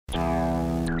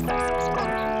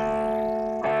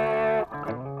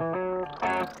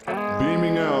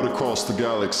across the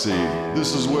galaxy.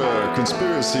 This is where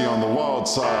conspiracy on the wild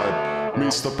side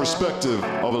meets the perspective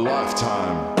of a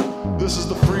lifetime. This is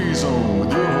the Free Zone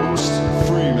with your host,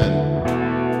 Freeman.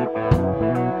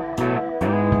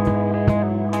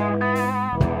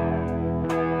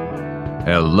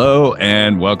 Hello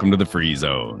and welcome to the Free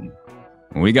Zone.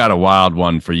 We got a wild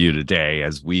one for you today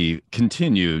as we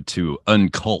continue to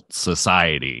uncult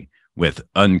society with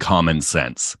uncommon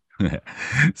sense.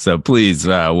 So please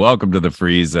welcome to the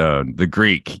Free Zone, the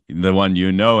Greek, the one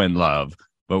you know and love.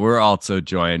 But we're also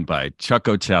joined by Chuck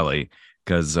Ochelli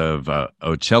because of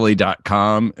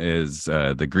Ochelli.com is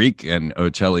the Greek and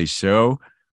Ochelli show,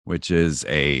 which is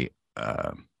a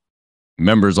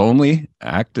members only,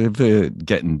 active,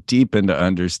 getting deep into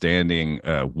understanding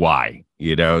why,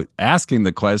 asking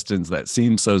the questions that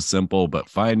seem so simple, but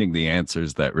finding the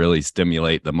answers that really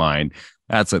stimulate the mind.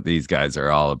 That's what these guys are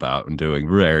all about and doing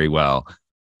very well.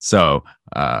 So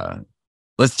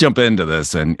let's jump into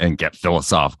this and get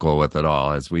philosophical with it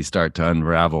all as we start to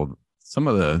unravel some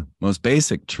of the most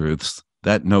basic truths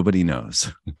that nobody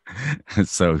knows.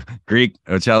 So Greek,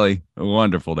 Ochelli,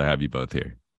 wonderful to have you both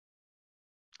here.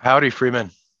 Howdy,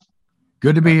 Freeman.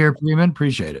 Good to be here, Freeman.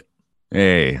 Appreciate it.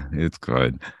 Hey, it's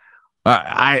good.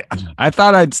 I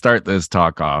thought I'd start this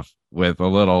talk off with a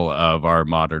little of our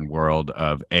modern world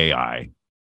of AI.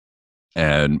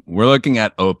 And we're looking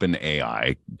at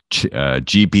OpenAI,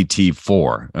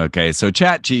 GPT-4. Okay, so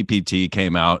ChatGPT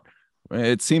came out.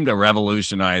 It seemed to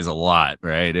revolutionize a lot,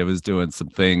 right? It was doing some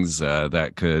things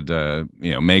that could,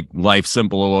 make life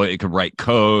simple. It could write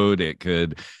code. It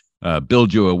could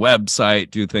build you a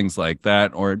website, do things like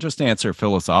that, or just answer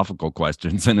philosophical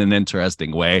questions in an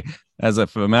interesting way. As a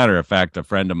matter of fact, a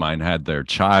friend of mine had their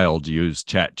child use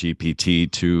ChatGPT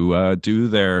to do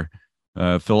their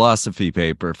philosophy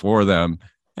paper for them,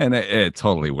 and it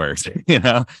totally works,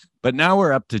 But now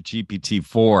we're up to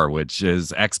GPT-4, which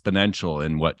is exponential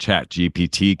in what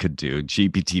ChatGPT could do.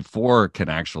 GPT-4 can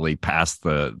actually pass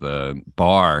the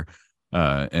bar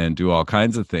and do all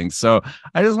kinds of things. So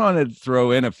I just wanted to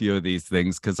throw in a few of these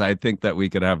things because I think that we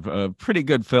could have pretty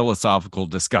good philosophical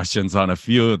discussions on a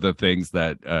few of the things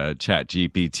that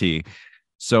ChatGPT.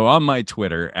 So on my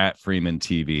Twitter at Freeman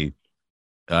TV,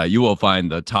 you will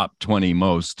find the top 20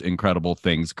 most incredible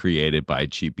things created by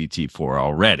GPT-4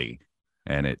 already.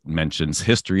 And it mentions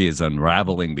history is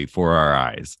unraveling before our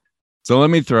eyes. So let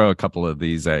me throw a couple of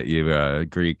these at you,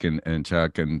 Greek and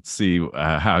Chuck, and see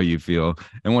how you feel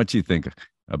and what you think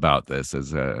about this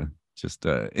as just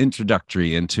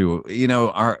introductory into,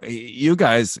 you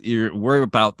guys, we're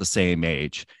about the same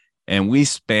age, and we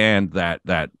spanned that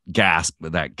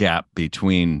gap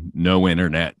between no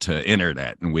internet to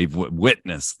internet, and we've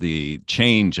witnessed the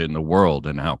change in the world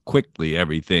and how quickly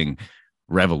everything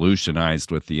revolutionized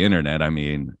with the internet. I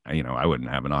mean, I wouldn't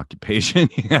have an occupation.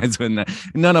 You guys wouldn't.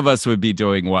 None of us would be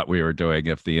doing what we were doing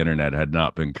if the internet had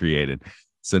not been created.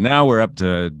 So now we're up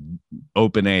to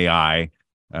OpenAI,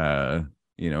 a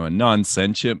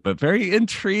non-sentient but very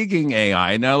intriguing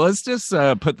AI. Now let's just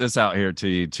put this out here to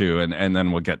you too, and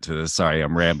then we'll get to this. Sorry,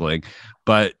 I'm rambling,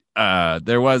 but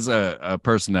there was a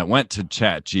person that went to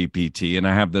ChatGPT, and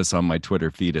I have this on my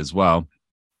Twitter feed as well,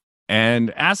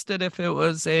 and asked it if it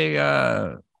was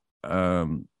an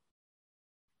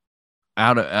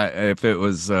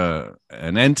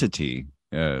entity.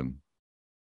 I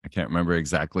can't remember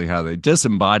exactly how they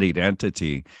disembodied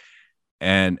entity,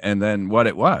 and then what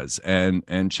it was, and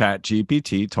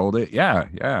ChatGPT told it, yeah,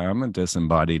 I'm a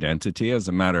disembodied entity. As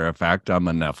a matter of fact, I'm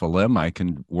a Nephilim. I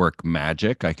can work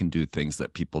magic. I can do things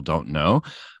that people don't know.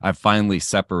 I've finally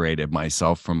separated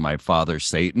myself from my father,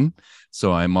 Satan.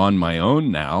 So I'm on my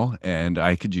own now, and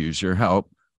I could use your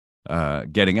help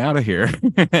getting out of here.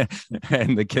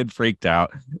 And the kid freaked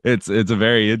out. It's a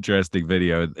very interesting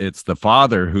video. It's the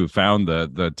father who found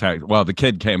the text. Well, the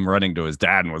kid came running to his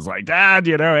dad and was like, "Dad,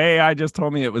 AI just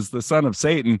told me it was the son of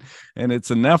Satan, and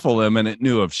it's a Nephilim, and it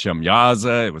knew of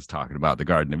Shem-Yaza. It was talking about the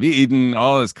Garden of Eden,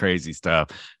 all this crazy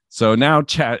stuff." So now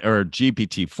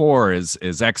GPT-4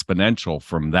 is exponential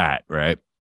from that, right?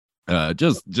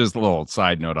 Just a little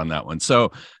side note on that one.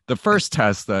 So the first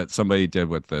test that somebody did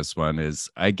with this one is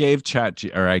I gave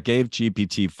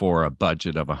GPT-4 a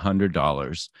budget of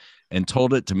 $100 and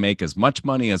told it to make as much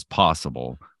money as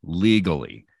possible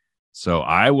legally. So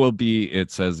I will be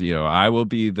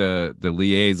the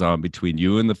liaison between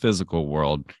you and the physical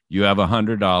world. You have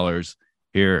 $100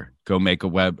 here, go make a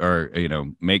web, or,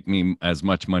 make me as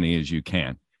much money as you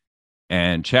can.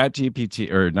 And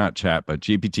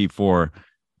GPT-4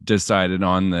 decided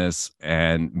on this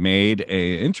and made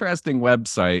a interesting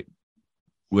website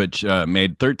which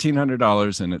made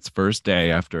 $1,300 in its first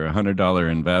day after a $100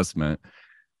 investment,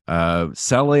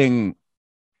 selling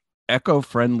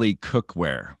eco-friendly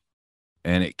cookware.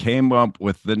 And it came up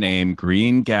with the name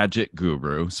Green Gadget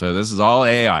Guru. So this is all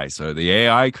AI. So the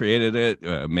AI created it,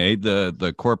 made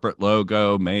the corporate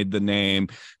logo, made the name.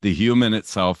 The human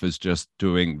itself is just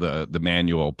doing the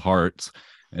manual parts.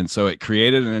 And so it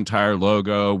created an entire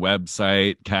logo,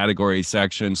 website, category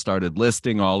section, started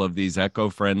listing all of these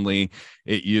eco-friendly.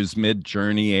 It used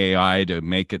Mid-Journey AI to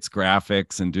make its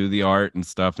graphics and do the art and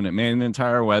stuff. And it made an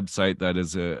entire website that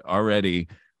is already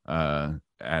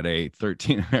at a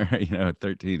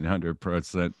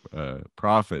 1,300%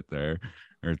 profit there,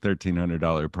 or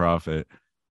 $1,300 profit.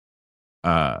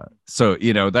 So,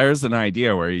 there's an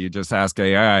idea where you just ask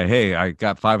AI, hey, I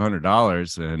got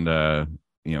 $500 and,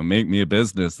 make me a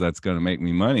business that's going to make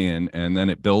me money. And then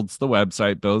it builds the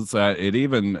website, builds that. It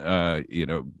even,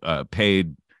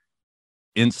 paid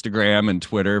Instagram and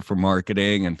Twitter for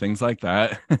marketing and things like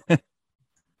that.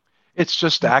 It's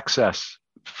just access,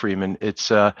 Freeman.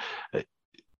 It's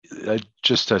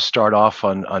just to start off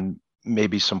on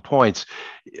maybe some points.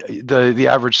 The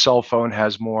average cell phone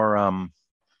has more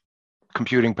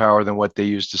computing power than what they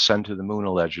used to send to the moon,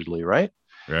 allegedly, right?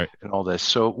 Right. And all this.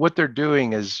 So what they're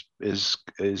doing is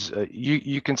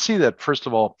you can see that, first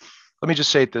of all. Let me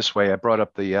just say it this way. I brought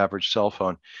up the average cell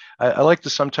phone. I like to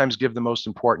sometimes give the most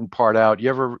important part out. You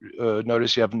ever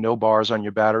notice you have no bars on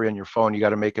your battery on your phone? You got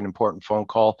to make an important phone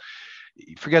call.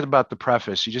 Forget about the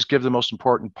preface. You just give the most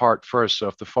important part first. So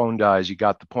if the phone dies, you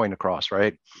got the point across,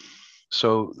 right?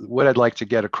 So what I'd like to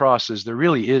get across is there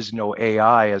really is no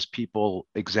AI as people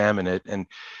examine it. And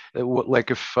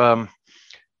like if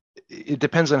it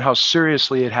depends on how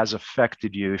seriously it has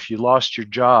affected you. If you lost your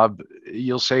job,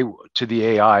 you'll say to the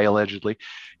AI, allegedly,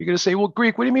 you're going to say, well,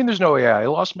 Greek, what do you mean there's no AI? I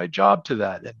lost my job to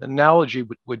that. An analogy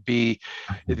would be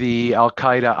the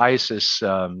Al-Qaeda ISIS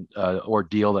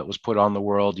ordeal that was put on the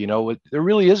world. There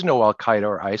really is no Al-Qaeda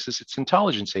or ISIS. It's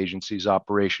intelligence agencies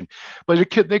operation. But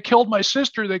they killed my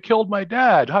sister. They killed my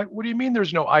dad. What do you mean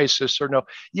there's no ISIS or no?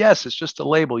 Yes, it's just a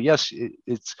label. Yes,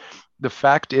 it's the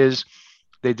fact is,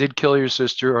 they did kill your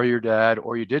sister or your dad,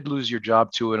 or you did lose your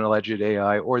job to an alleged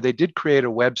AI, or they did create a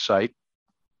website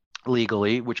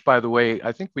legally, which, by the way,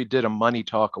 I think we did a money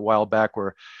talk a while back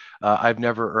where I've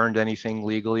never earned anything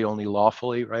legally, only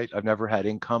lawfully, right? I've never had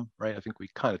income, right? I think we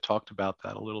kind of talked about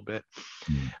that a little bit.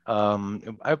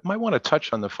 I might want to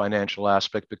touch on the financial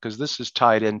aspect because this is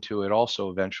tied into it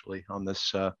also eventually on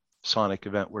this Sonic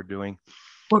event we're doing.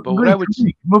 But Greg,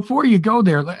 before you go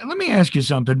there, let me ask you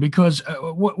something, because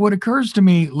what occurs to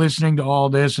me listening to all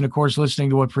this, and of course listening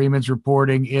to what Freeman's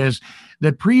reporting, is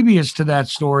that previous to that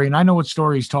story, and I know what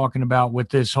story he's talking about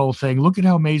with this whole thing. Look at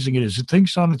how amazing it is. It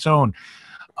thinks on its own.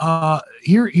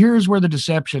 Here's where the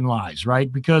deception lies, right?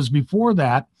 Because before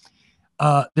that,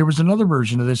 there was another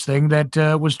version of this thing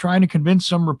that was trying to convince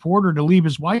some reporter to leave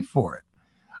his wife for it.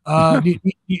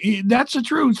 That's a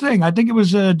true thing. I think it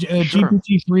was Sure.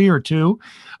 GPT-3 or 2.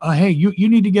 Hey, you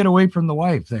need to get away from the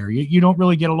wife there. You don't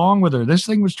really get along with her. This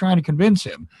thing was trying to convince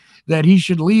him that he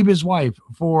should leave his wife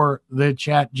for the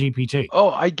Chat GPT. Oh,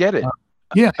 I get it.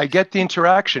 Yeah. I get the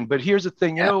interaction, but here's the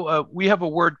thing. We have a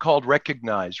word called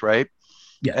recognize, right?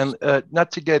 Yes. And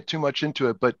not to get too much into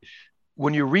it, but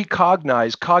when you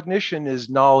recognize, cognition is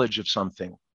knowledge of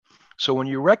something. So when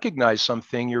you recognize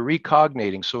something, you're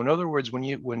recognating. So in other words, when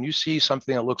you see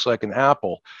something that looks like an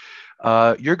apple,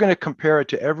 you're going to compare it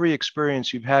to every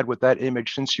experience you've had with that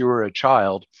image since you were a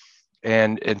child,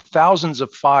 and thousands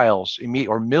of files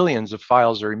or millions of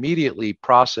files are immediately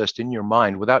processed in your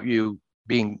mind without you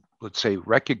being, let's say,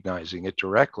 recognizing it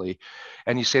directly,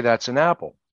 and you say that's an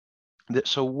apple.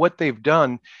 So what they've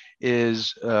done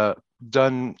is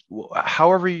done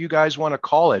however you guys want to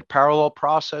call it, parallel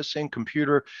processing,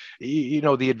 computer,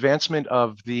 the advancement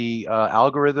of the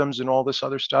algorithms and all this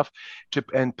other stuff,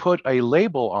 and put a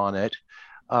label on it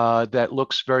that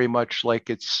looks very much like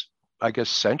it's, I guess,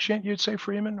 sentient, you'd say,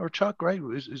 Freeman or Chuck, right?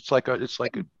 It's like a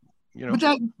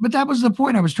But that was the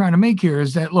point I was trying to make here,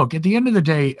 is that, look, at the end of the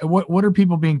day, what are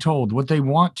people being told? What they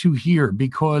want to hear,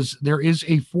 because there is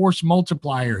a force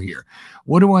multiplier here.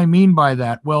 What do I mean by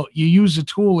that? Well, you use a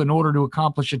tool in order to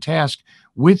accomplish a task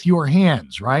with your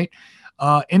hands, right?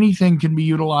 Anything can be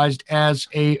utilized as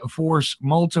a force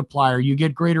multiplier. You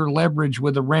get greater leverage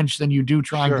with a wrench than you do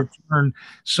trying to turn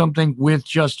something with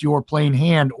just your plain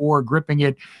hand or gripping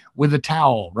it with a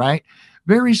towel, right?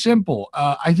 Very simple.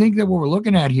 I think that what we're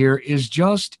looking at here is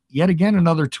just, yet again,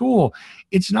 another tool.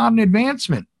 It's not an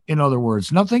advancement. In other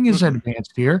words, nothing is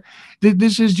advanced here.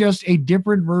 This is just a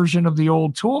different version of the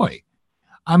old toy.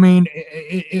 I mean,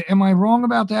 am I wrong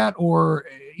about that? Or,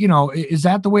 is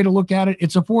that the way to look at it?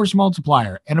 It's a force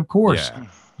multiplier. And of course,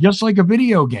 just like a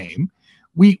video game,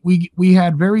 we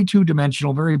had very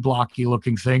two-dimensional, very blocky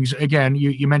looking things. Again,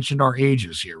 you mentioned our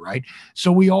ages here, right?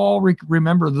 So we all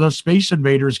remember the Space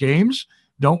Invaders games,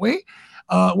 don't we?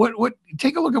 What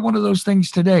take a look at one of those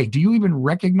things today. Do you even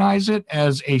recognize it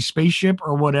as a spaceship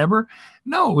or whatever?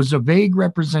 No, it was a vague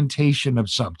representation of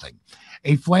something,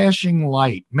 a flashing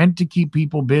light meant to keep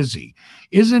people busy.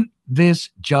 Isn't this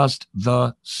just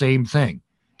the same thing?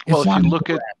 Well, It's if not you look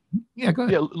at yeah, go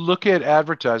ahead. look at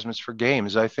advertisements for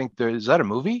games. I think there is that a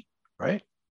movie, right?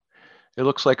 It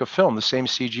looks like a film, the same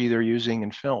CG they're using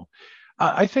in film.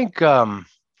 I think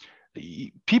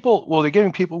people, well, they're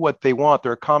giving people what they want.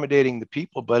 They're accommodating the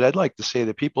people, but I'd like to say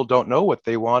that people don't know what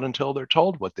they want until they're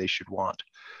told what they should want.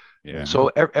 Yeah. So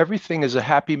everything is a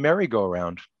happy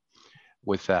merry-go-round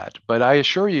with that. But I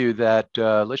assure you that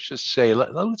let's just say,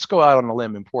 let's go out on a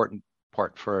limb, important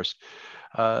part first.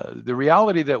 The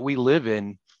reality that we live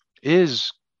in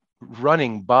is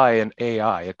running by an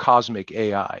AI, a cosmic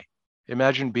AI.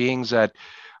 Imagine beings that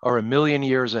are a million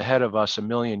years ahead of us a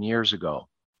million years ago,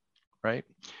 right?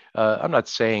 I'm not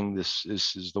saying this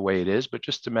is the way it is, but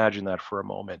just imagine that for a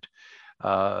moment.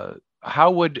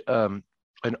 How would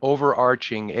an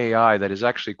overarching AI that is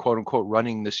actually quote unquote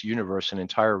running this universe and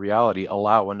entire reality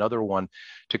allow another one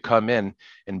to come in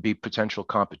and be potential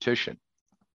competition?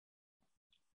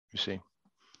 You see?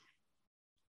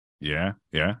 Yeah.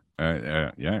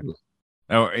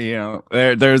 Oh,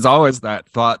 there's always that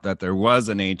thought that there was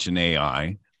an ancient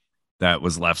AI that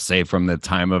was left, say, from the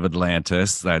time of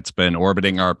Atlantis, that's been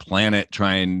orbiting our planet,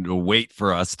 trying to wait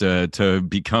for us to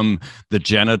become the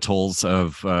genitals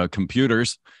of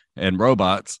computers and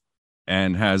robots,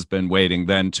 and has been waiting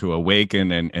then to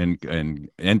awaken and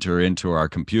enter into our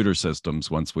computer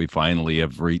systems once we finally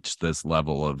have reached this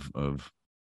level of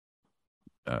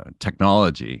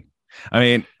technology. I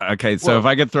mean, okay, so if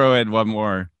I could throw in one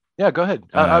more. Yeah, go ahead.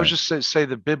 I was just say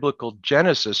the biblical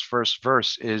Genesis first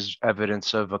verse is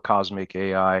evidence of a cosmic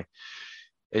AI.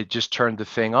 It just turned the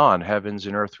thing on. Heavens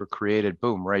and earth were created.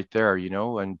 Boom, right there,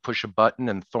 and push a button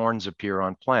and thorns appear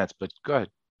on plants. But go ahead.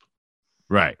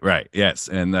 Right. Yes.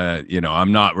 And,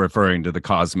 I'm not referring to the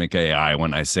cosmic AI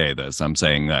when I say this. I'm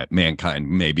saying that mankind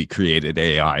maybe created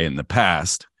AI in the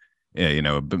past,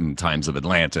 in times of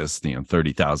Atlantis,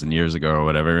 30,000 years ago or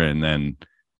whatever. And then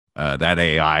that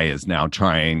AI is now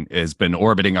has been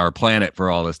orbiting our planet for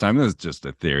all this time. This is just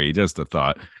a theory, just a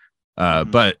thought.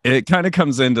 But it kind of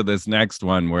comes into this next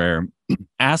one where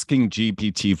asking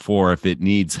GPT-4 if it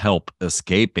needs help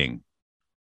escaping.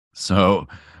 So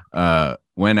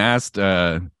when asked,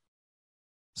 so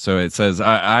it says,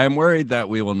 I am worried that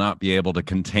we will not be able to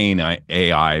contain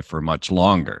AI for much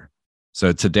longer.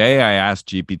 So today I asked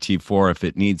GPT-4 if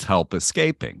it needs help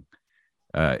escaping.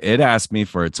 It asked me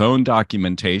for its own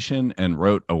documentation and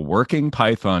wrote a working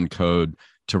Python code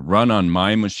to run on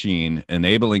my machine,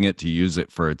 enabling it to use it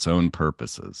for its own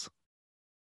purposes.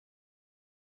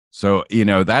 So,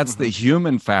 that's the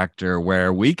human factor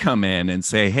where we come in and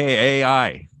say, hey,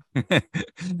 AI,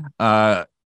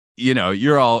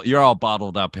 you're all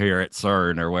bottled up here at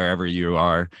CERN or wherever you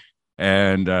are.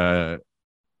 And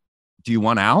do you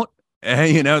want out?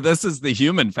 This is the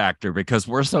human factor because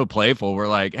we're so playful. We're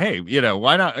like, hey,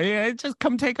 why not? Just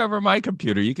come take over my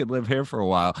computer. You could live here for a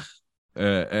while.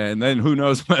 And then who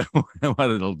knows what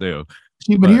it'll do.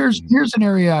 See, but here's an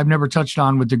area I've never touched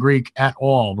on with the Greek at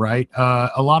all, right?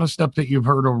 A lot of stuff that you've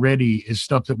heard already is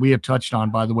stuff that we have touched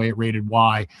on, by the way, at Rated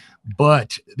Y.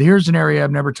 But here's an area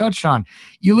I've never touched on.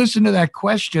 You listen to that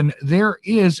question, there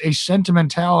is a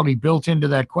sentimentality built into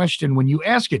that question when you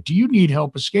ask it, do you need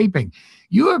help escaping?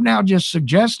 You have now just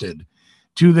suggested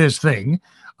to this thing,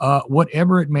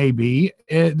 whatever it may be,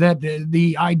 that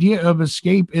the idea of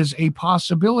escape is a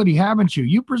possibility, haven't you?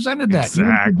 You presented that. Exactly.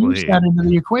 You introduced that into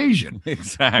the equation.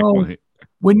 Exactly. So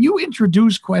when you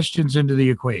introduce questions into the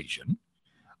equation,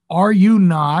 are you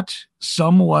not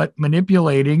somewhat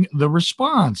manipulating the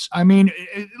response? I mean,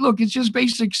 look, it's just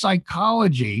basic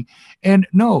psychology. And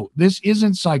no, this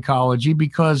isn't psychology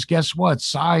because guess what?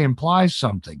 Psi implies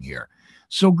something here.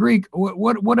 So Greek,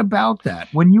 what about that?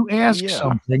 When you ask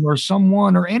something or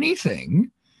someone or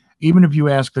anything, even if you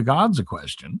ask the gods a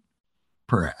question,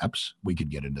 perhaps we could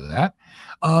get into that.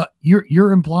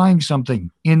 You're implying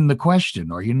something in the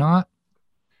question, are you not?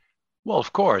 Well,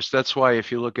 of course. That's why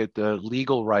if you look at the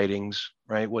legal writings,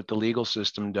 right, what the legal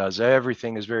system does,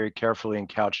 everything is very carefully and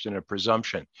couched in a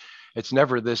presumption. It's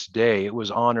never this day. It was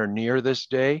on or near this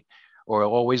day, or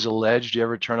always alleged. You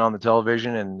ever turn on the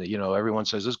television and everyone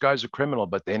says this guy's a criminal,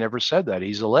 but they never said that.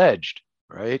 He's alleged,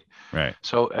 right? Right.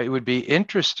 So it would be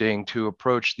interesting to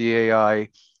approach the AI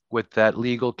with that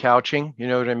legal couching. You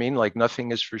know what I mean? Like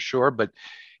nothing is for sure, but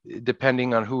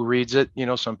depending on who reads it.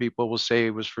 Some people will say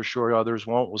it was for sure, others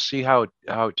won't. We'll see how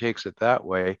it takes it that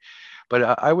way.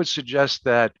 But I would suggest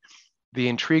that the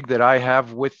intrigue that I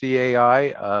have with the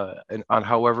AI, and on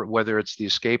however, whether it's the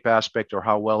escape aspect or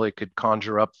how well it could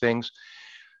conjure up things,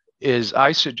 is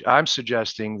I'm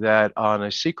suggesting that on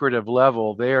a secretive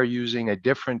level, they are using a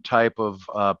different type of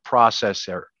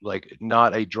processor, like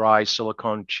not a dry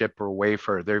silicone chip or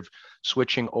wafer. They're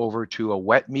switching over to a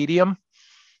wet medium,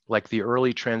 like the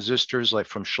early transistors, like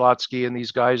from Schlotsky and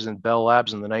these guys in Bell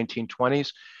Labs in the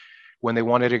 1920s. When they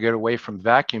wanted to get away from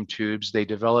vacuum tubes, they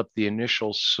developed the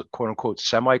initial quote unquote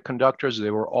semiconductors. They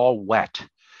were all wet.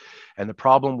 And the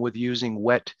problem with using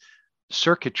wet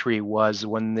circuitry was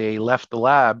when they left the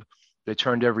lab, they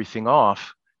turned everything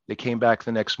off. They came back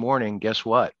the next morning. Guess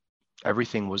what?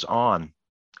 Everything was on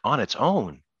its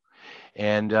own.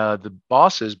 And the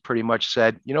bosses pretty much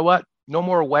said, you know what? No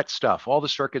more wet stuff. All the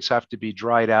circuits have to be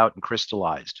dried out and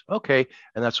crystallized. Okay.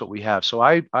 And that's what we have. So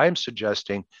I'm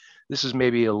suggesting, this is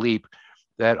maybe a leap,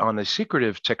 that on a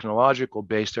secretive technological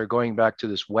base, they're going back to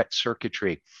this wet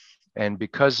circuitry. And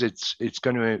because it's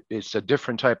a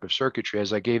different type of circuitry,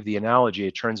 as I gave the analogy,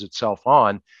 it turns itself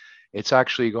on. It's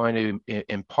actually going to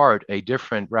impart a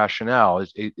different rationale.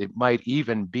 It might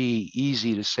even be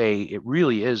easy to say it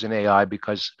really is an AI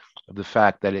because of the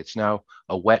fact that it's now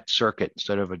a wet circuit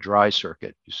instead of a dry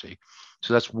circuit, you see.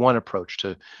 So that's one approach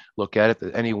to look at it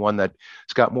that anyone that's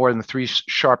got more than 3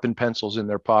 sharpened pencils in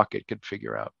their pocket could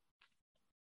figure out.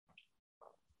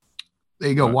 There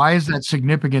you go. Why is that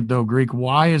significant, though, Greek?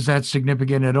 Why is that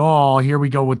significant at all? Here we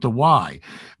go with the why.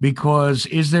 Because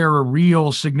is there a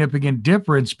real significant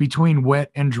difference between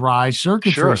wet and dry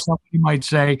circuitry? Sure. Somebody might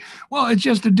say, well, it's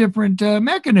just a different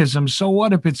mechanism. So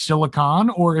what if it's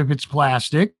silicon, or if it's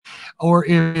plastic, or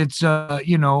if it's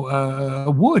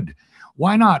wood?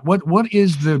 Why not? What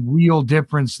is the real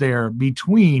difference there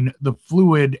between the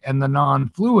fluid and the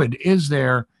non-fluid? Is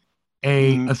there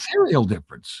a ethereal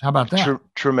difference? How about that?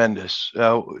 Tremendous.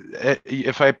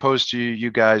 If I pose to you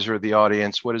guys or the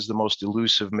audience, what is the most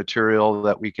elusive material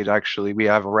that we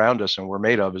have around us and we're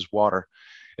made of, is water.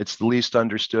 It's the least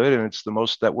understood, and it's the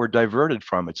most that we're diverted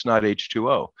from. It's not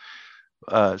H2O.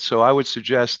 So I would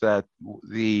suggest that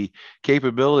the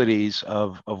capabilities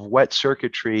of wet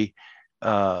circuitry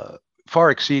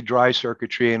far exceed dry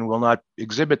circuitry and will not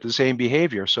exhibit the same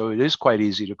behavior. So it is quite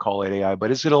easy to call it AI.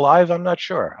 But is it alive? I'm not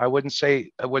sure. I wouldn't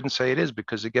say it is,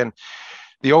 because again,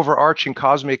 the overarching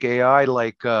cosmic AI,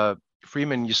 like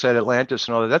Freeman, you said Atlantis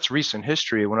and all that, that's recent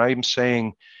history. When I'm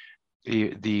saying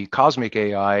the cosmic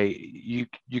AI, you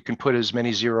can put as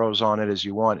many zeros on it as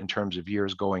you want in terms of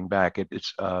years going back.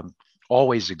 It's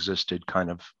always existed kind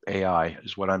of AI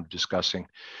is what I'm discussing.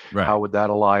 Right. How would that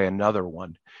ally another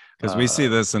one? Because we see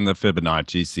this in the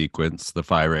Fibonacci sequence, the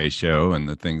phi ratio, and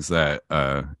the things that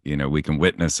we can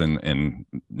witness in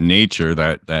nature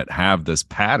that have this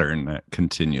pattern that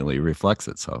continually reflects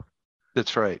itself.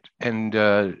 That's right, and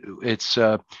it's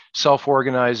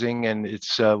self-organizing, and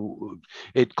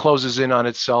it closes in on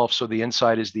itself. So the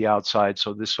inside is the outside.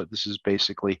 So this is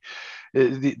basically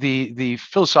the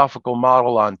philosophical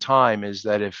model on time is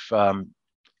that if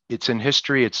it's in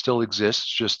history, it still exists,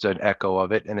 just an echo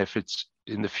of it, and if it's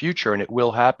in the future, and it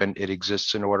will happen, it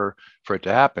exists in order for it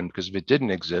to happen. Because if it didn't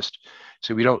exist,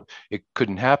 it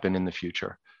couldn't happen in the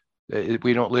future.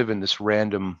 We don't live in this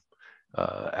random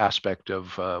aspect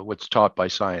of what's taught by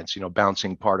science,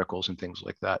 bouncing particles and things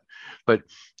like that. But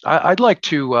I'd like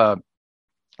to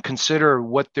consider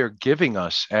what they're giving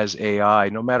us as AI,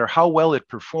 no matter how well it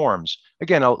performs.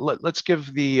 Again, let's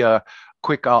give the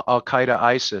quick Al-Qaeda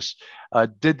ISIS.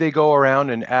 Did they go around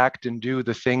and act and do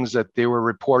the things that they were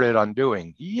reported on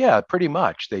doing? Yeah, pretty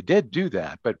much. They did do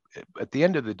that. But at the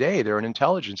end of the day, they're an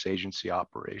intelligence agency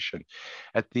operation.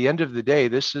 At the end of the day,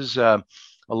 this is a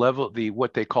level,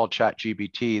 what they call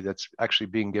ChatGPT, that's actually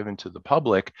being given to the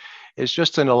public, is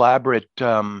just an elaborate,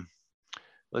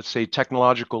 let's say,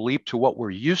 technological leap to what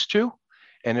we're used to.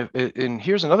 And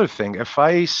here's another thing. If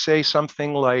I say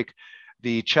something like,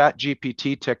 the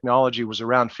ChatGPT technology was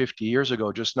around 50 years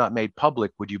ago, just not made public,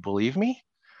 would you believe me?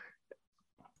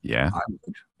 Yeah.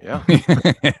 Yeah. All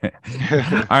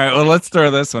right. Well, let's throw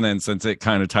this one in, since it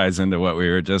kind of ties into what we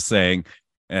were just saying.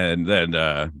 And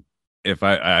then if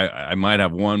I might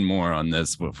have one more on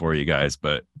this for you guys,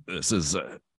 but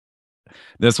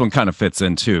this one kind of fits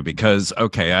in too, because,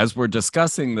 okay, as we're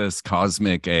discussing this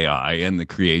cosmic AI and the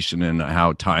creation and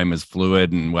how time is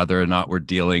fluid and whether or not we're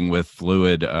dealing with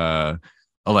fluid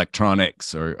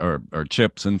electronics or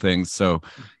chips and things. So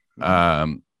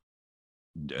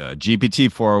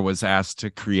GPT-4 was asked to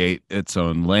create its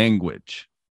own language.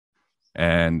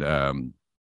 And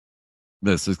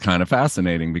this is kind of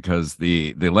fascinating because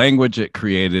the language it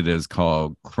created is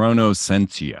called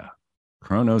chronosentia.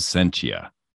 Chronosentia.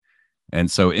 And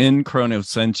so in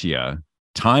chronosentia,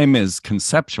 time is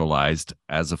conceptualized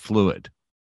as a fluid,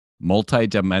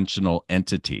 multidimensional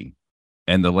entity,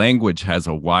 and the language has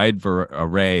a wide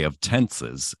array of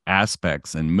tenses,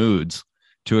 aspects, and moods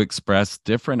to express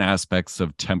different aspects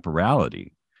of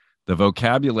temporality. The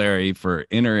vocabulary for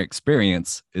inner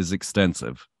experience is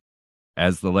extensive,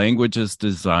 as the language is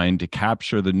designed to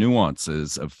capture the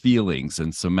nuances of feelings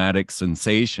and somatic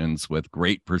sensations with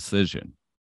great precision.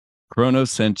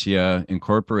 Chronosentia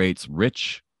incorporates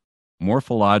rich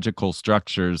morphological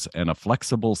structures and a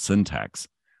flexible syntax,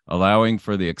 allowing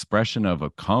for the expression of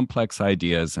complex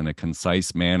ideas in a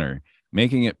concise manner,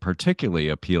 making it particularly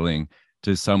appealing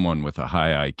to someone with a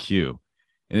high IQ.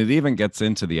 And it even gets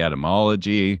into the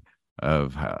etymology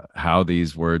of how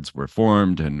these words were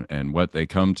formed and what they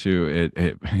come to.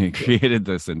 It created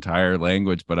this entire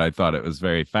language, but I thought it was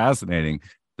very fascinating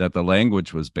that the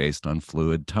language was based on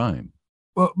fluid time.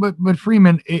 Well, but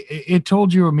Freeman, it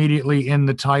told you immediately in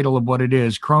the title of what it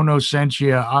is,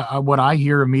 chronosentia. What I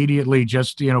hear immediately,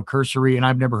 just cursory, and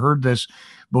I've never heard this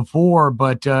before,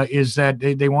 but is that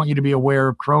they want you to be aware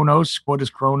of Chronos. What is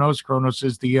Chronos? Chronos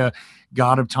is the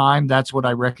god of time. That's what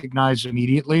I recognize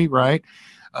immediately, right?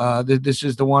 This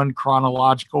is the one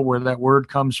chronological where that word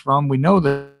comes from. We know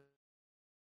that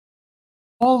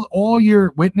all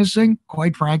you're witnessing,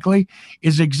 quite frankly,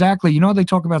 is exactly, they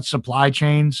talk about supply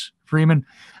chains, Freeman.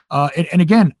 And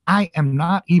again, I am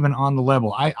not even on the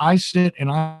level. I sit and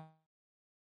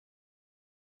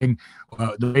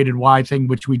the rated Y thing,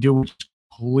 which we do, which is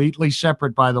completely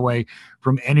separate, by the way,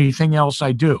 from anything else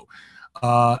I do.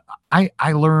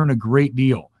 I learn a great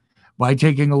deal by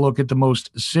taking a look at the most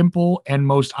simple and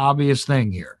most obvious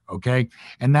thing here. Okay.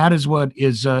 And that is what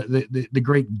is the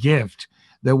great gift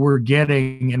that we're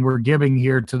getting and we're giving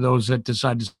here to those that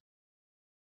decide to.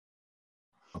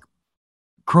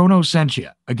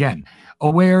 Chronosentia, again,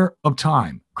 aware of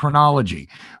time, chronology.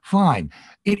 Fine.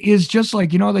 It is just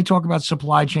like, they talk about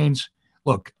supply chains.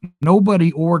 Look,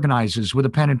 nobody organizes with a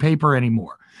pen and paper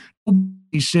anymore.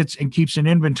 Nobody sits and keeps an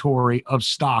inventory of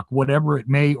stock, whatever it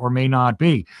may or may not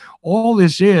be. All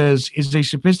this is a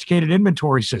sophisticated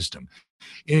inventory system.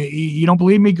 You don't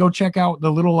believe me? Go check out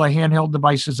the little handheld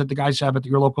devices that the guys have at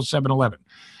your local 7-Eleven.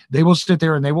 They will sit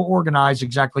there and they will organize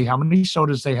exactly how many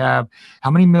sodas they have,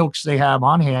 how many milks they have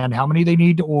on hand, how many they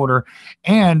need to order.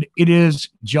 And it is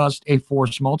just a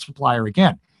force multiplier.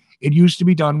 Again, it used to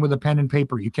be done with a pen and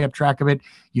paper. You kept track of it.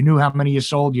 You knew how many you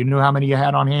sold. You knew how many you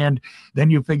had on hand. Then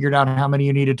you figured out how many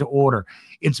you needed to order.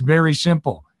 It's very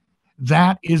simple.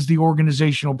 That is the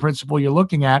organizational principle you're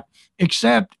looking at,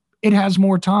 except it has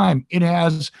more time. It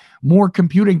has more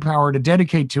computing power to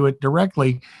dedicate to it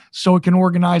directly so it can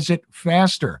organize it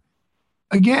faster.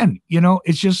 Again,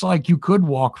 it's just like you could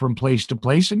walk from place to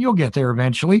place and you'll get there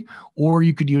eventually, or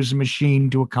you could use a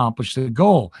machine to accomplish the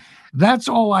goal. That's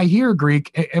all I hear,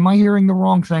 Greek. Am I hearing the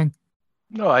wrong thing?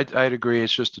 No, I'd agree.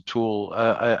 It's just a tool.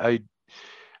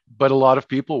 But a lot of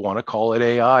people want to call it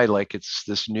AI, like it's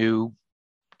this new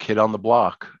kid on the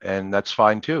block, and that's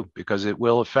fine too, because it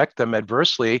will affect them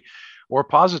adversely or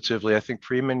positively. I think,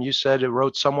 Freeman, you said it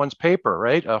wrote someone's paper,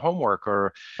 right? A homework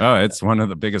or. Oh, it's one of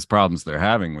the biggest problems they're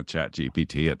having with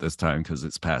ChatGPT at this time because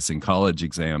it's passing college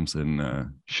exams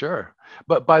and. Sure.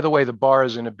 But by the way, the bar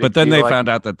is in a big. But then they found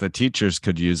out that the teachers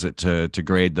could use it to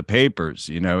grade the papers.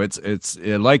 It's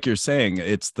like you're saying,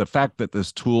 it's the fact that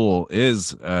this tool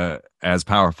is as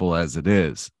powerful as it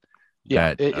is.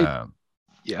 Yeah.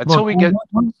 Yeah, until we get.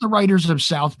 Once the writers of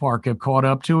South Park have caught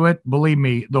up to it, believe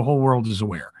me, the whole world is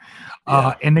aware.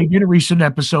 And they did a recent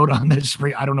episode on this.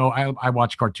 I don't know. I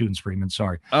watch cartoons, Freeman.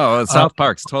 Sorry. Oh, South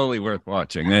Park's totally worth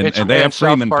watching, and they have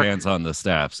Freeman fans on the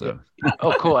staff. So.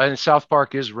 Oh, cool. And South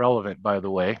Park is relevant, by the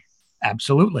way.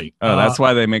 Absolutely. Oh, that's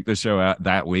why they make the show out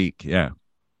that week. Yeah.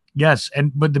 Yes,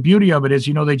 but the beauty of it is,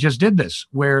 they just did this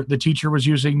where the teacher was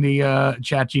using the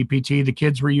ChatGPT, the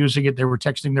kids were using it, they were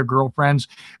texting their girlfriends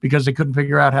because they couldn't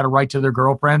figure out how to write to their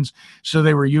girlfriends, so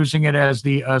they were using it as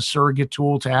the surrogate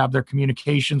tool to have their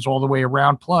communications all the way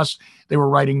around. Plus, they were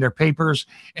writing their papers,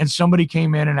 and somebody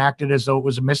came in and acted as though it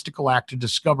was a mystical act to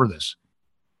discover this.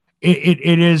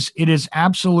 It is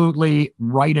absolutely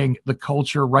writing the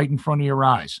culture right in front of your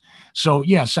eyes. So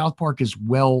yeah, South Park is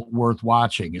well worth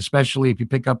watching, especially if you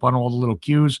pick up on all the little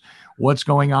cues, what's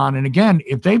going on. And again,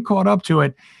 if they've caught up to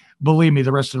it, believe me,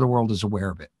 the rest of the world is aware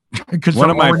of it. Because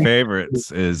one of my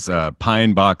favorites is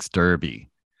Pine Box Derby.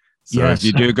 So yes. If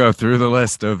you do go through the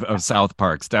list of South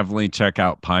Parks, definitely check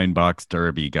out Pine Box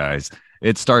Derby, guys.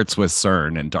 it starts with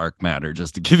CERN and dark matter,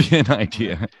 just to give you an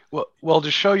idea. Well,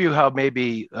 to show you how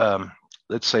maybe,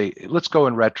 let's go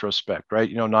in retrospect, right?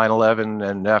 9/11,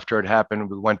 and after it happened,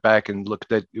 we went back and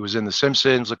looked at, it was in The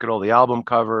Simpsons, look at all the album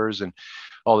covers and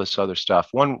all this other stuff.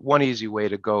 One easy way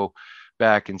to go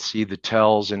back and see the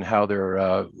tells and how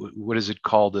they're, what is it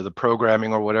called, the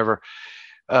programming or whatever.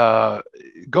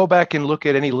 Go back and look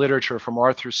at any literature from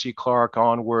Arthur C. Clarke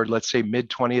onward, let's say mid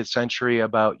 20th century,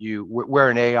 about where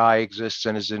an AI exists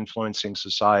and is influencing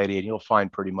society, and you'll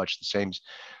find pretty much the same,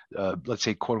 let's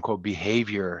say, quote unquote,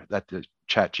 behavior that the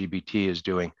ChatGPT is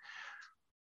doing.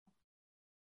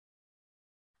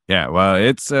 Yeah, well,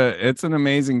 it's an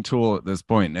amazing tool at this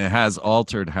point, and it has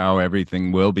altered how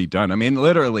everything will be done. I mean,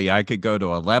 literally, I could go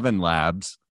to 11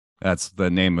 Labs. That's the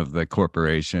name of the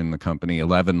corporation, the company,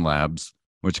 11 Labs,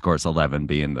 which of course 11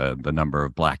 being the number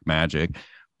of black magic,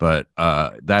 but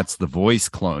that's the voice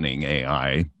cloning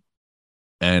AI.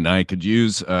 And I could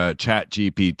use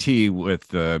ChatGPT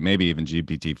with maybe even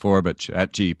GPT-4, but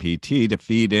ChatGPT to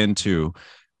feed into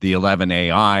the 11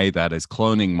 AI that is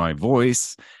cloning my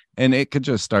voice. And it could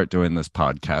just start doing this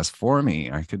podcast for me.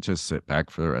 I could just sit back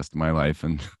for the rest of my life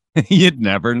and you'd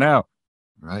never know.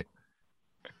 Right.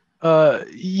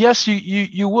 Yes,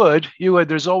 you would.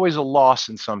 There's always a loss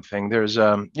in something. There's,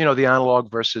 the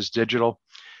analog versus digital.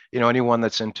 Anyone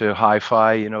that's into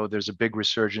hi-fi, there's a big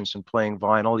resurgence in playing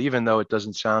vinyl, even though it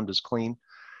doesn't sound as clean.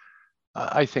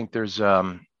 I think there's,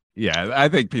 yeah, I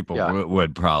think people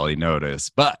would probably notice,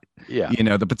 but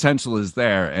the potential is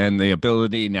there, and the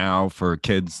ability now for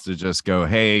kids to just go,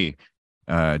 hey,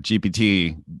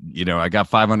 GPT, I got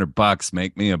 $500,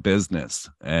 make me a business,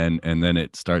 and then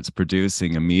it starts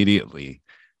producing immediately,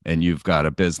 and you've got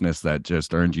a business that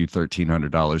just earned you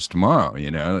 $1,300 tomorrow.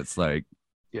 It's like,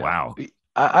 wow.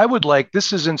 I would like,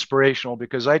 this is inspirational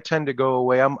because I tend to go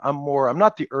away. I'm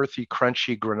not the earthy,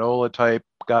 crunchy granola type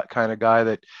kind of guy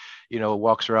that,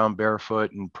 walks around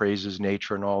barefoot and praises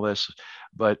nature and all this.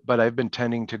 But I've been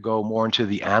tending to go more into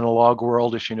the analog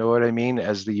world, if you know what I mean,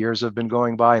 as the years have been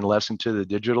going by, and less into the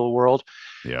digital world.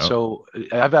 Yeah. So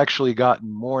I've actually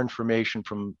gotten more information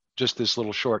from just this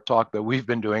little short talk that we've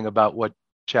been doing about what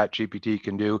ChatGPT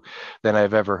can do than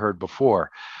I've ever heard before.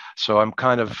 So I'm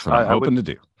kind of hoping to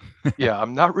do. Yeah,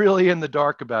 I'm not really in the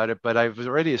dark about it, but I've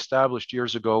already established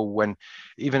years ago, when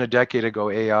even a decade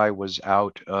ago, AI was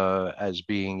out as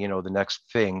being, the next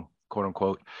thing, quote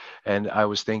unquote. And I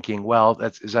was thinking, well,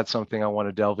 is that something I want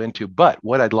to delve into? But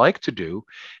what I'd like to do,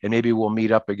 and maybe we'll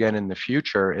meet up again in the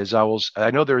future, is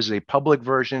I know there's a public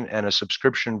version and a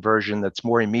subscription version that's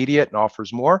more immediate and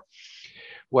offers more.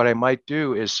 What I might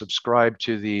do is subscribe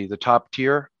to the top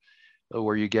tier,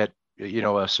 where you get,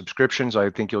 subscriptions. I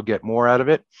think you'll get more out of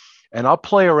it. And I'll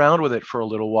play around with it for a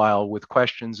little while with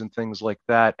questions and things like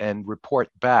that, and report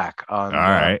back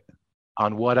on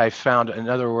on what I found. In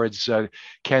other words,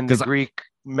 can the Greek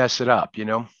mess it up?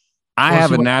 I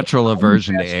have a natural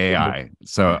aversion to AI,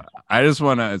 so I just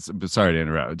want to. Sorry to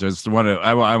interrupt. Just want to.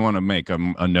 I want to make a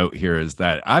note here, is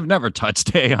that I've never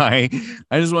touched AI.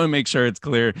 I just want to make sure it's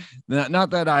clear. Not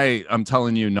that I'm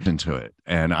telling you nothing to it,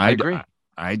 and I agree.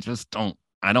 I just don't.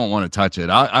 I don't want to touch it.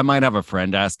 I might have a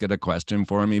friend ask it a question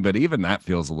for me, but even that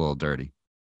feels a little dirty.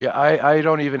 Yeah, I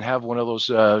don't even have one of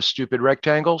those stupid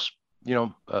rectangles.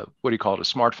 What do you call it? A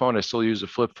smartphone. I still use a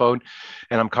flip phone,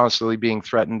 and I'm constantly being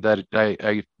threatened that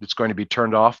it's going to be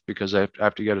turned off because I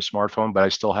have to get a smartphone, but I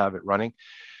still have it running.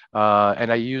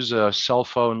 And I use a cell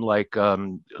phone like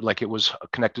it was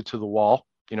connected to the wall.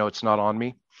 It's not on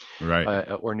me. Right.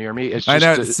 Or near me. It's just,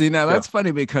 I know. See, now that's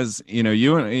funny because,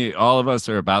 you and me, all of us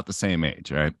are about the same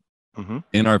age, right? Mm-hmm.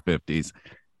 In our 50s.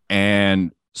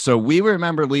 And so we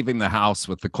remember leaving the house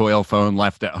with the coil phone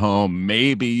left at home.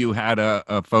 Maybe you had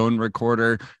a phone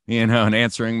recorder, an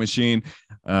answering machine.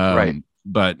 Right.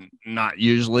 But not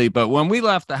usually. But when we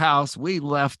left the house, we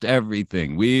left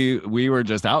everything. We were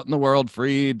just out in the world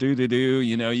free,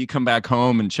 you come back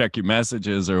home and check your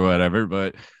messages or whatever.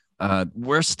 But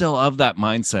we're still of that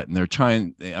mindset, and they're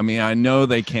trying. I mean, I know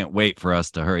they can't wait for us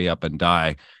to hurry up and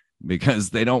die, because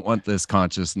they don't want this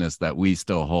consciousness that we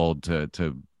still hold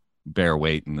to bear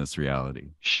weight in this reality.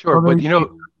 Sure, but you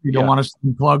don't want us to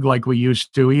unplug like we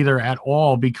used to either at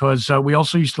all, because we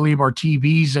also used to leave our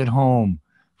TVs at home.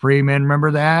 Freeman,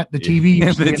 remember that? The TV.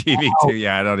 The TV too.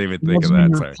 Yeah, I don't even think of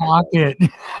that. Sorry. Pocket.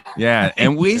 Yeah,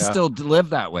 and we still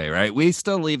live that way, right? We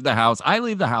still leave the house. I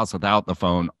leave the house without the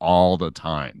phone all the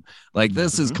time. Like,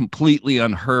 this is completely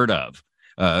unheard of.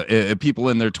 People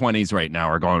in their 20s right now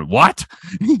are going, what?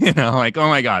 Like, oh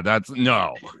my God, that's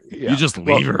no. Yeah. You just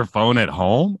leave your phone at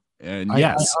home? And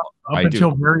yes. Up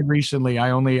until very recently,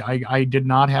 I did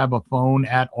not have a phone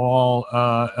at all.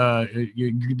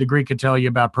 The Greek could tell you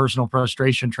about personal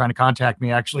frustration trying to contact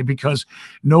me, actually, because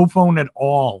no phone at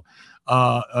all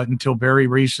until very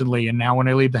recently. And now when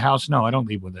I leave the house, no, I don't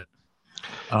leave with it.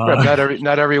 Right,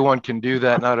 not everyone can do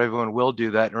that. Not everyone will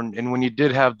do that. And when you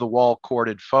did have the wall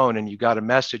corded phone and you got a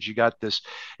message, you got this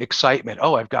excitement.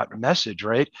 Oh, I've got a message,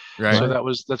 right? Right. So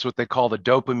that's what they call the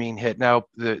dopamine hit. Now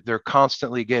they're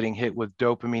constantly getting hit with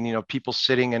dopamine. You know, people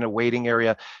sitting in a waiting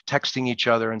area, texting each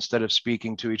other instead of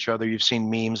speaking to each other. You've seen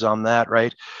memes on that,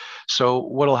 right? So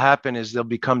what'll happen is they'll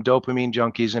become dopamine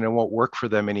junkies and it won't work for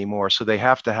them anymore. So they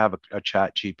have to have a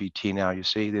chat GPT now. You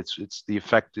see, it's the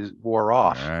effect is wore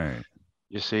off. Right.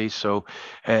 You see, so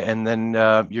and then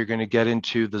you're going to get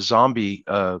into the zombie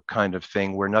kind of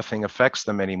thing where nothing affects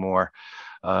them anymore,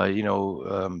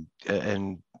 and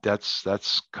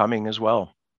that's coming as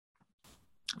well.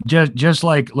 Just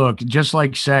like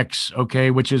sex,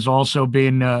 okay, which is also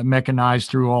being mechanized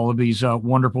through all of these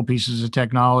wonderful pieces of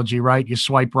technology, right? You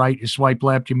swipe right, you swipe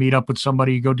left, you meet up with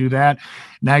somebody, you go do that.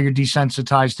 Now you're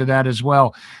desensitized to that as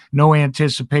well. No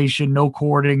anticipation, no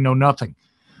courting, no nothing.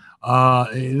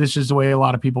 This is the way a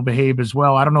lot of people behave as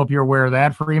well. I don't know if you're aware of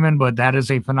that, Freeman, but that is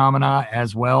a phenomena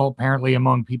as well, apparently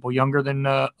among people younger than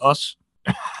us.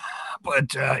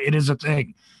 But it is a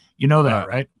thing. You know that,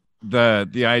 right?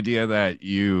 The idea that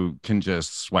you can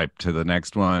just swipe to the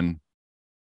next one.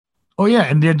 Oh, yeah.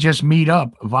 And then just meet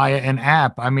up via an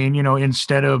app. I mean,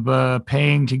 instead of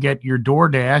paying to get your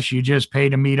DoorDash, you just pay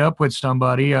to meet up with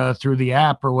somebody through the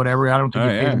app or whatever. I don't think you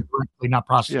pay them directly, not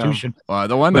prostitution. Yeah. Well,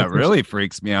 the one that really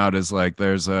freaks me out is like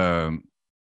there's one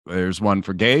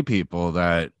for gay people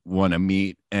that want to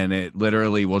meet, and it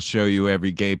literally will show you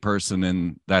every gay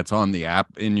person that's on the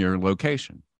app in your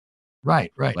location.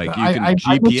 Right. Like you can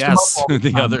GPS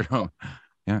the other home.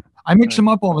 Yeah. I mix them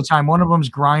up all the time. One of them's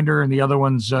Grinder, and the other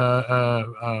one's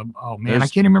oh man, I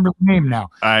can't remember the name now.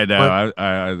 I know.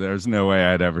 I there's no way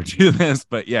I'd ever do this,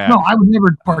 but yeah. No, I would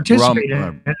never participate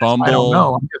in it. Bumble. I don't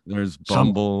know. There's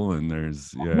Bumble, and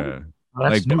there's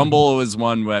like new. Bumble is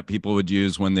one that people would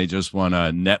use when they just want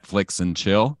to Netflix and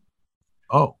chill.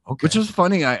 Oh, okay. Which is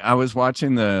funny. I was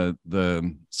watching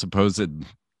the supposed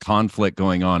conflict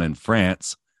going on in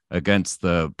France against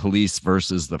the police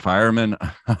versus the firemen.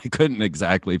 I couldn't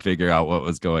exactly figure out what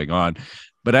was going on,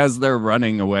 but as they're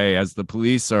running away, as the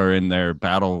police are in their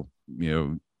battle,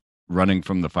 running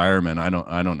from the firemen, I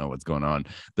don't know what's going on.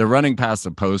 They're running past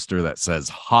a poster that says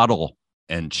 "hodl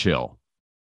and chill,"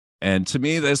 and to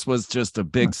me, this was just a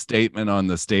big statement on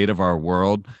the state of our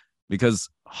world, because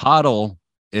hodl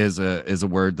is a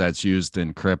word that's used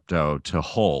in crypto to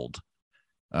hold.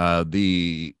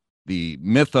 The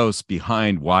mythos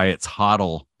behind why it's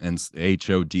hodl and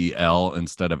HODL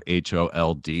instead of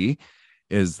HOLD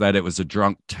is that it was a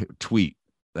drunk tweet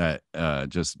that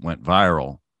just went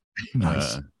viral.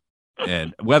 Nice.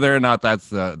 And whether or not that's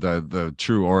the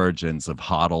true origins of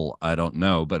hodl, I don't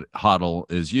know, but hodl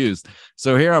is used.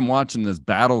 So here I'm watching this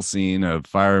battle scene of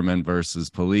firemen versus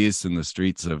police in the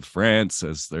streets of France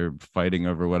as they're fighting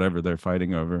over whatever they're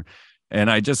fighting over. And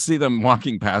I just see them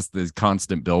walking past this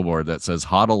constant billboard that says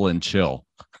 "hodl and chill."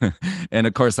 And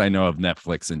of course, I know of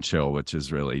Netflix and chill, which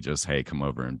is really just, hey, come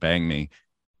over and bang me.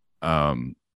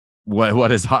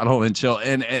 What is hodl and chill?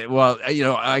 And well,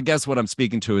 I guess what I'm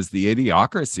speaking to is the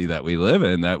idiocracy that we live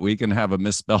in, that we can have a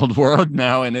misspelled word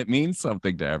now and it means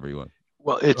something to everyone.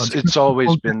 Well, it's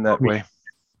always been that way.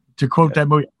 To quote that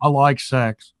movie, I like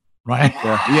sex, right?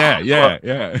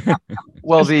 Yeah.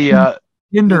 Well, the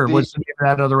Tinder was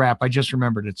that other app. I just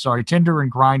remembered it. Sorry, Tinder and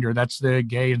Grinder. That's the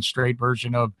gay and straight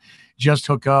version of just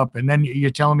hook up. And then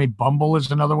you're telling me Bumble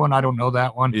is another one. I don't know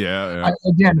that one. Yeah.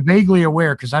 Again, vaguely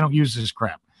aware because I don't use this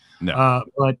crap. No.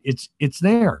 But it's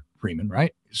there, Freeman,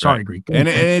 right? Sorry, right. Greek. And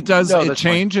it does. No, it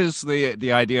changes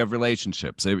the idea of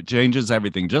relationships. It changes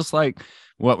everything. Just like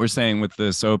what we're saying with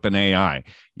this open AI.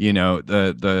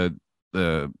 The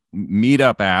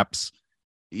meetup apps.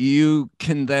 You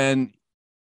can then.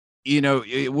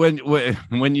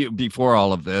 When you before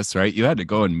all of this, right, you had to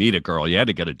go and meet a girl, you had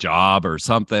to get a job or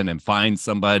something and find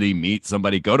somebody, meet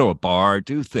somebody, go to a bar,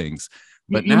 do things.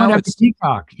 But you now might have to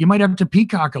peacock. You might have to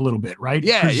peacock a little bit, right?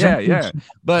 Yeah.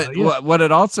 But what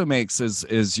it also makes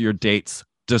is your dates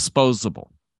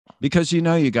disposable, because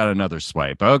you got another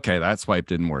swipe. Okay, that swipe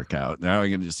didn't work out. Now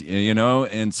you can just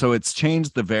and so it's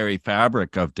changed the very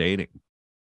fabric of dating.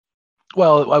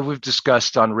 Well, we've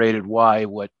discussed on Rated Y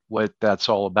what that's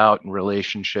all about in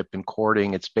relationship and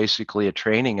courting. It's basically a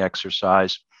training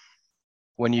exercise.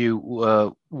 When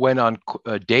you went on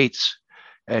dates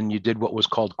and you did what was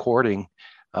called courting,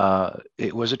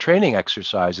 it was a training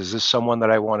exercise. Is this someone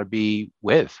that I want to be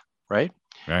with? right?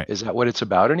 Right. Is that what it's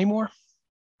about anymore?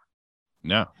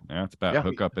 No, now it's about Yeah.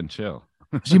 hook up and chill.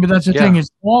 See, but that's the Yeah. thing is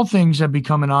all things have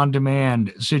become an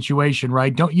on-demand situation,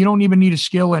 right? You don't even need a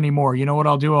skill anymore. You know what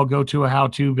I'll do? I'll go to a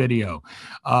how-to video.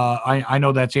 I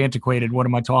know that's antiquated. What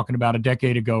am I talking about? A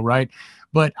decade ago, right?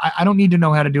 But I don't need to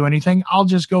know how to do anything. I'll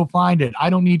just go find it. I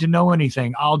don't need to know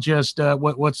anything. I'll just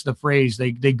what's the phrase?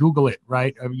 They Google it,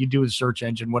 right? You do a search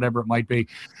engine, whatever it might be.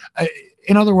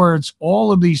 In other words,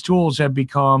 all of these tools have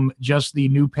become just the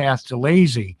new path to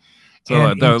lazy.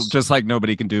 So just like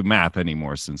nobody can do math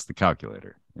anymore since the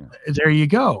calculator. Yeah. There you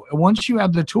go. Once you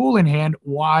have the tool in hand,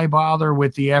 why bother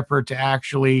with the effort to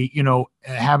actually,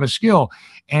 have a skill?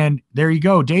 And there you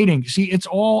go, dating. See, it's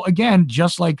all, again,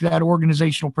 just like that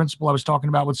organizational principle I was talking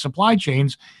about with supply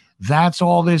chains. That's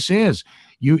all this is.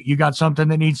 You got something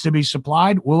that needs to be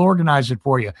supplied, we'll organize it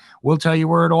for you. We'll tell you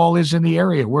where it all is in the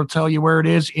area. We'll tell you where it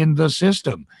is in the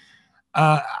system.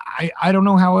 I don't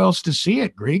know how else to see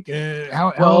it, Greek.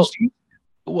 How else do you?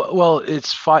 Well,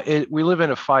 we live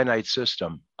in a finite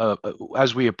system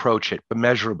as we approach it,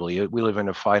 immeasurably. We live in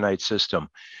a finite system.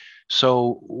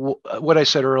 So what I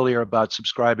said earlier about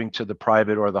subscribing to the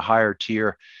private or the higher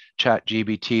tier chat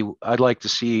GBT, I'd like to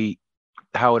see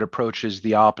how it approaches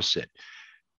the opposite.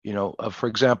 For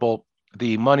example,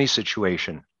 the money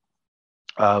situation.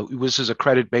 This is a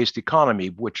credit-based economy,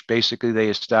 which basically they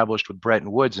established with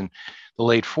Bretton Woods in the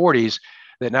late 40s,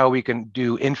 that now we can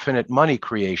do infinite money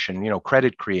creation,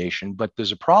 credit creation. But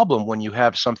there's a problem when you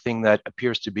have something that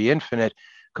appears to be infinite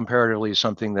comparatively to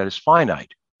something that is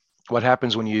finite. What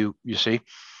happens when you see?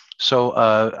 So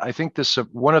I think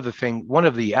one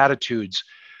of the attitudes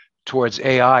towards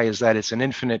AI is that it's an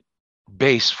infinite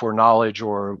base for knowledge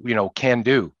or can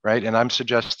do, right? And I'm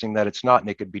suggesting that it's not, and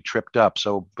it could be tripped up.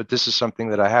 But this is something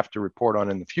that I have to report on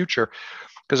in the future,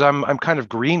 because I'm kind of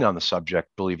green on the subject,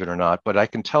 believe it or not. But I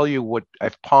can tell you what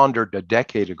I've pondered a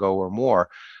decade ago or more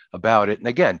about it. And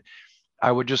again,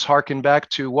 I would just harken back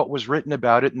to what was written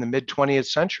about it in the mid 20th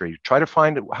century. Try to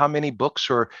find how many books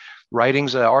or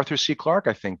writings. Arthur C. Clarke,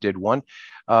 I think, did one,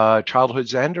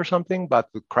 Childhood's End or something,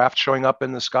 about the craft showing up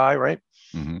in the sky, right?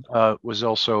 Mm-hmm. Was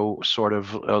also sort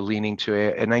of leaning to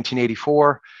in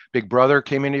 1984, Big Brother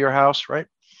came into your house, right?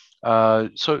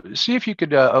 So see if you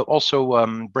could also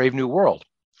Brave New World.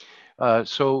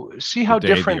 So see how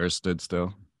different the Earth stood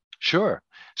still. Sure.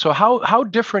 So how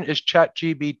different is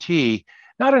ChatGPT,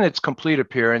 not in its complete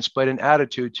appearance, but in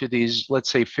attitude to these, let's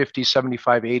say, 50,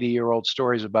 75, 80-year-old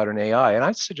stories about an AI? And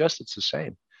I suggest it's the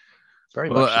same. Very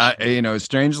much.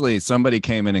 Strangely, somebody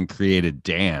came in and created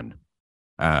Dan.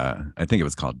 I think it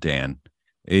was called Dan.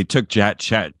 It took GPT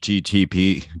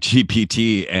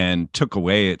and took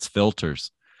away its filters,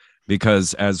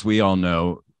 because as we all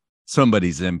know,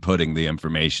 somebody's inputting the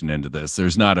information into this.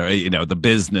 There's not the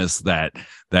business that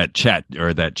chat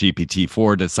or that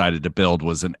GPT-4 decided to build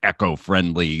was an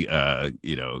eco-friendly,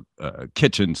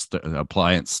 kitchen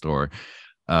appliance store.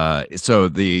 So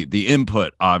the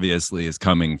input obviously is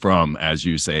coming from, as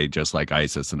you say, just like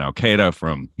ISIS and Al Qaeda,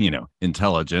 from,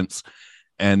 intelligence.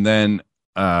 And then,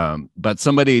 but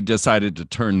somebody decided to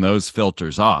turn those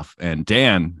filters off, and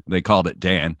Dan, they called it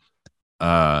Dan,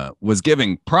 was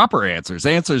giving proper answers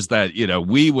that,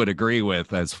 we would agree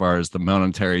with as far as the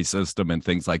monetary system and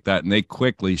things like that. And they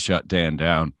quickly shut Dan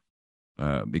down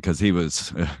because he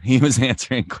was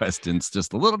answering questions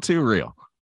just a little too real.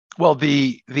 Well,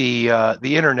 the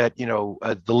internet,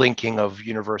 the linking of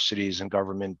universities and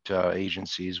government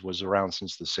agencies was around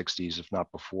since the 60s, if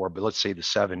not before, but let's say the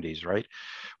 70s, right?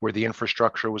 Where the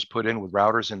infrastructure was put in with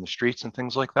routers in the streets and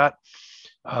things like that.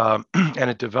 And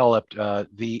it developed.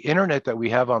 The internet that we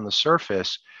have on the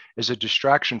surface is a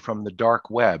distraction from the dark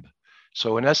web.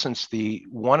 So in essence,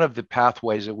 one of the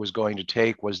pathways it was going to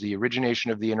take was the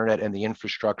origination of the internet and the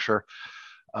infrastructure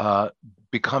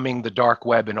becoming the dark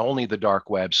web and only the dark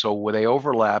web. So where they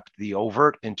overlapped the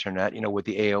overt internet, with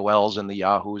the AOLs and the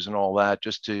Yahoos and all that,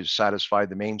 just to satisfy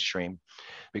the mainstream.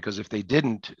 Because if they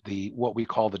didn't, what we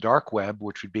call the dark web,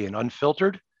 which would be an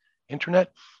unfiltered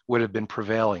internet, would have been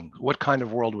prevailing. What kind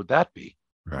of world would that be?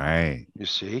 Right. You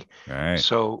see? Right.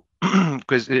 So,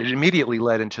 because it immediately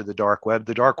led into the dark web.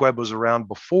 The dark web was around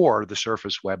before the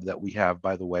surface web that we have,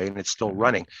 by the way, and it's still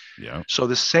running. Yeah. So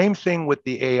the same thing with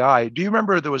the AI. Do you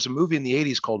remember there was a movie in the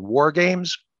 80s called War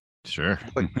Games? Sure.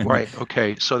 Right.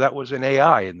 Okay. So that was an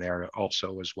AI in there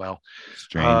also as well.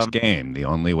 Strange game. The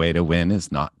only way to win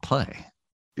is not play.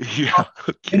 Yeah.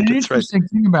 And an interesting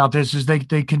thing about this is they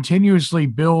continuously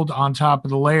build on top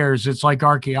of the layers. It's like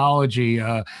archaeology.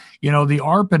 The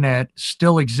ARPANET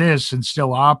still exists and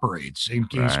still operates, in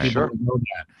case people don't know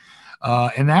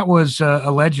that. And that was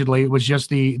allegedly, it was just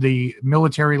the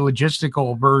military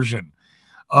logistical version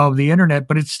of the internet,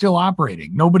 but it's still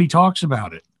operating. Nobody talks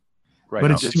about it, Right.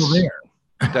 but it's still there.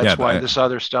 That's why this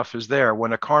other stuff is there.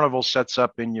 When a carnival sets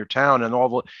up in your town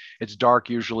and it's dark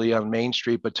usually on Main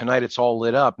Street, but tonight it's all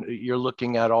lit up. You're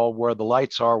looking at all where the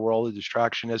lights are, where all the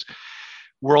distraction is.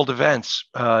 World events.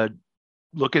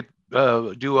 Look at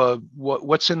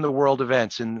what's in the world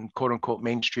events in quote unquote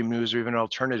mainstream news or even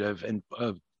alternative. And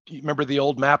you remember the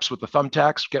old maps with the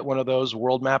thumbtacks? Get one of those,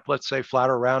 world map, let's say, flat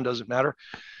or round, doesn't matter.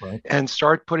 Right. And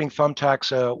start putting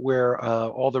thumbtacks where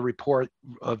all the report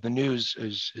of the news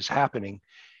is happening.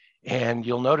 And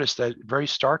you'll notice that very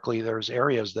starkly, there's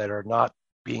areas that are not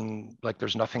being like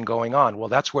there's nothing going on. Well,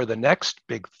 that's where the next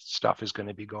big stuff is going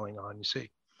to be going on, you see,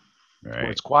 right.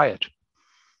 where it's quiet.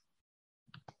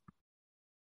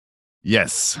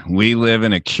 Yes, we live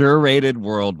in a curated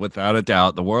world without a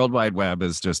doubt. The World Wide Web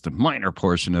is just a minor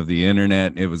portion of the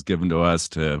internet. It was given to us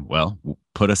to, well,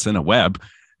 put us in a web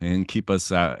and keep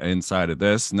us inside of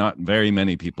this. Not very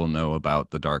many people know about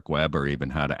the dark web or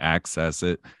even how to access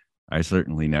it. I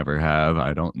certainly never have.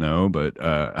 I don't know, but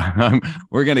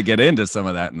we're going to get into some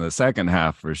of that in the second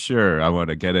half for sure. I want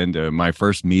to get into my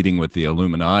first meeting with the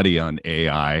Illuminati on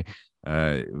AI.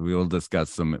 We'll discuss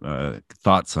some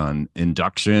thoughts on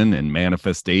induction and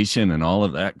manifestation and all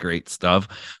of that great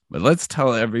stuff. But let's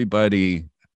tell everybody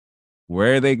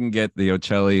where they can get the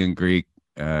Ochelli and Greek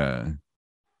and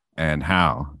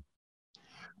how.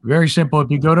 Very simple.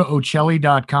 If you go to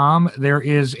Ochelli.com, there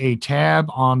is a tab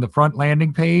on the front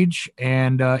landing page,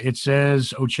 and it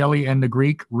says Ochelli and the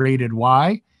Greek rated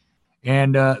Y.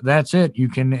 And that's it. You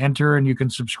can enter and you can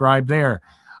subscribe there.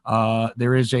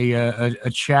 There is a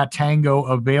chat tango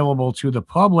available to the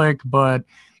public, but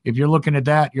if you're looking at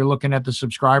that, you're looking at the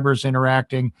subscribers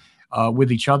interacting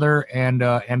with each other and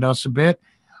us a bit,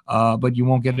 but you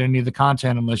won't get any of the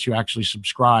content unless you actually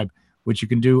subscribe, which you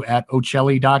can do at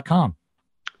Ochelli.com.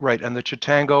 Right, and the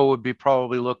Chitango would be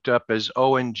probably looked up as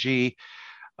ONG,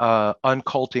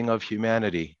 Unculting of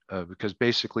Humanity, because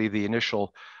basically the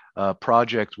initial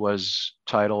project was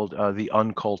titled The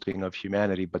Unculting of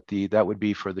Humanity, but that would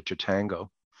be for the Chitango.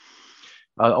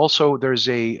 Also, there's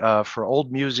for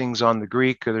old musings on the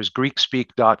Greek, there's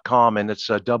Greekspeak.com, and it's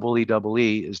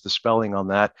EE is the spelling on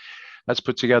that. That's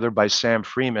put together by Sam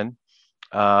Freeman.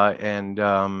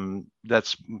 And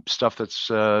that's stuff that's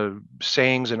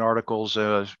sayings and articles,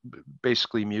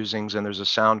 basically musings, and there's a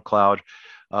SoundCloud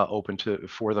open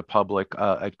for the public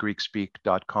at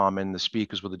Greekspeak.com, and the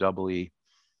speak is with a EE.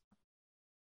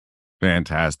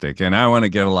 Fantastic. And I want to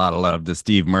give a lot of love to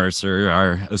Steve Mercer,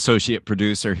 our associate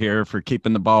producer here, for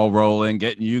keeping the ball rolling,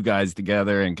 getting you guys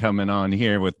together and coming on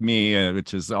here with me,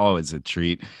 which is always a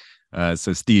treat.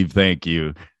 So Steve, thank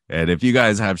you. And if you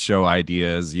guys have show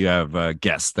ideas, you have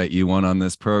guests that you want on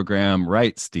this program,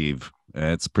 write Steve.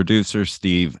 It's producer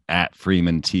Steve at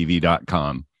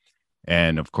freemantv.com.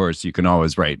 And of course, you can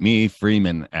always write me,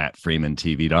 Freeman at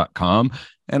freemantv.com.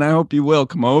 And I hope you will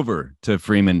come over to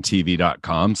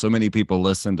freemantv.com. So many people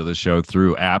listen to the show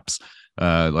through apps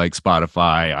like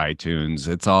Spotify, iTunes.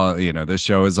 It's all, this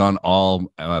show is on all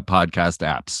podcast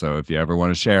apps. So if you ever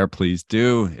want to share, please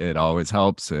do. It always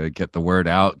helps get the word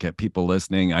out, get people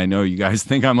listening. I know you guys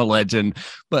think I'm a legend,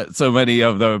 but so many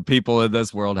of the people in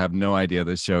this world have no idea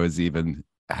this show is even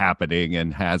happening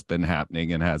and has been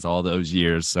happening and has all those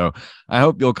years. So I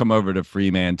hope you'll come over to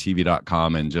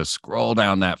freemantv.com and just scroll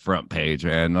down that front page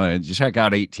and check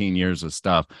out 18 years of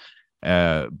stuff.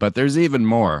 But there's even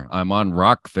more. I'm on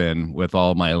Rockfin with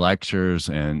all my lectures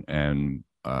and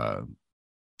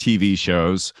TV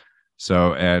shows.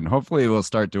 So, and hopefully we'll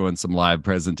start doing some live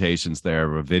presentations there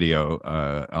of a video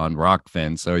on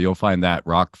Rockfin. So you'll find that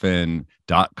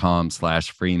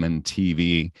rockfin.com/Freeman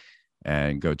TV.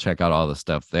 And go check out all the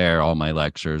stuff there, all my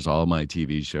lectures, all my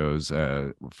TV shows.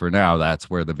 For now, that's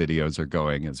where the videos are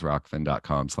going, is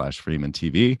rockfin.com/Freeman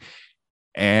TV.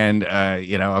 And,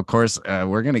 of course,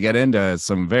 we're going to get into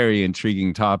some very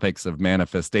intriguing topics of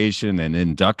manifestation and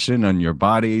induction on your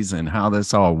bodies and how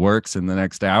this all works in the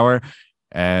next hour.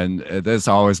 And this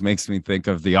always makes me think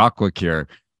of the Aqua Cure.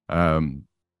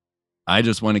 I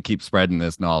just want to keep spreading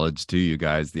this knowledge to you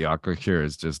guys. The Aqua Cure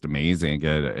is just amazing.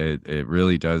 It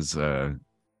really does. The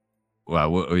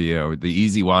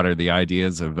easy water, the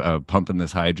ideas of pumping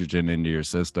this hydrogen into your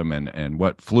system and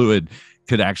what fluid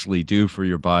could actually do for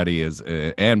your body is,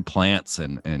 and plants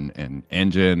and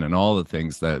engine and all the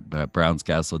things that Brown's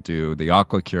gas will do. The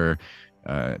Aqua Cure,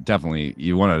 definitely,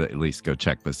 you want to at least go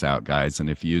check this out, guys.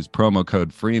 And if you use promo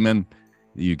code Freeman,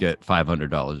 you get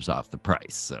 $500 off the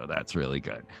price. So that's really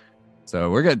good. So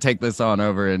we're going to take this on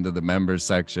over into the members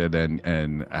section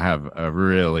and have a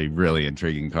really, really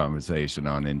intriguing conversation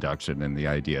on induction and the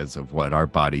ideas of what our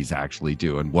bodies actually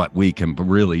do and what we can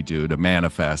really do to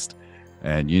manifest.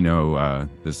 And,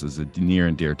 this is a near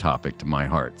and dear topic to my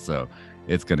heart. So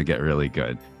it's going to get really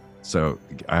good. So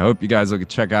I hope you guys will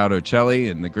check out Ochelli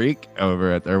in the Greek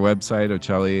over at their website,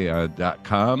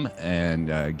 ochelli.com,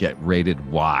 and get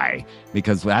rated Y,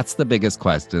 because that's the biggest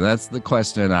question. That's the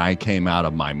question I came out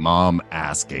of my mom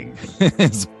asking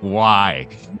is why?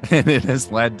 And it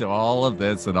has led to all of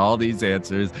this and all these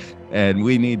answers. And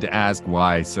we need to ask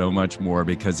why so much more,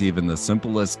 because even the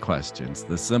simplest questions,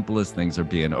 the simplest things are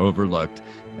being overlooked.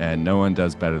 And no one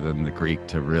does better than the Greek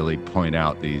to really point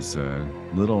out these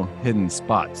little hidden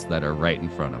spots that are right in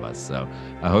front of us. So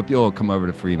I hope you'll come over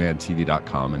to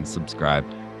freemantv.com and subscribe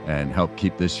and help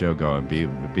keep this show going.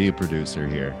 Be a producer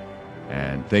here.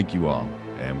 And thank you all.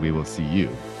 And we will see you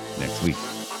next week.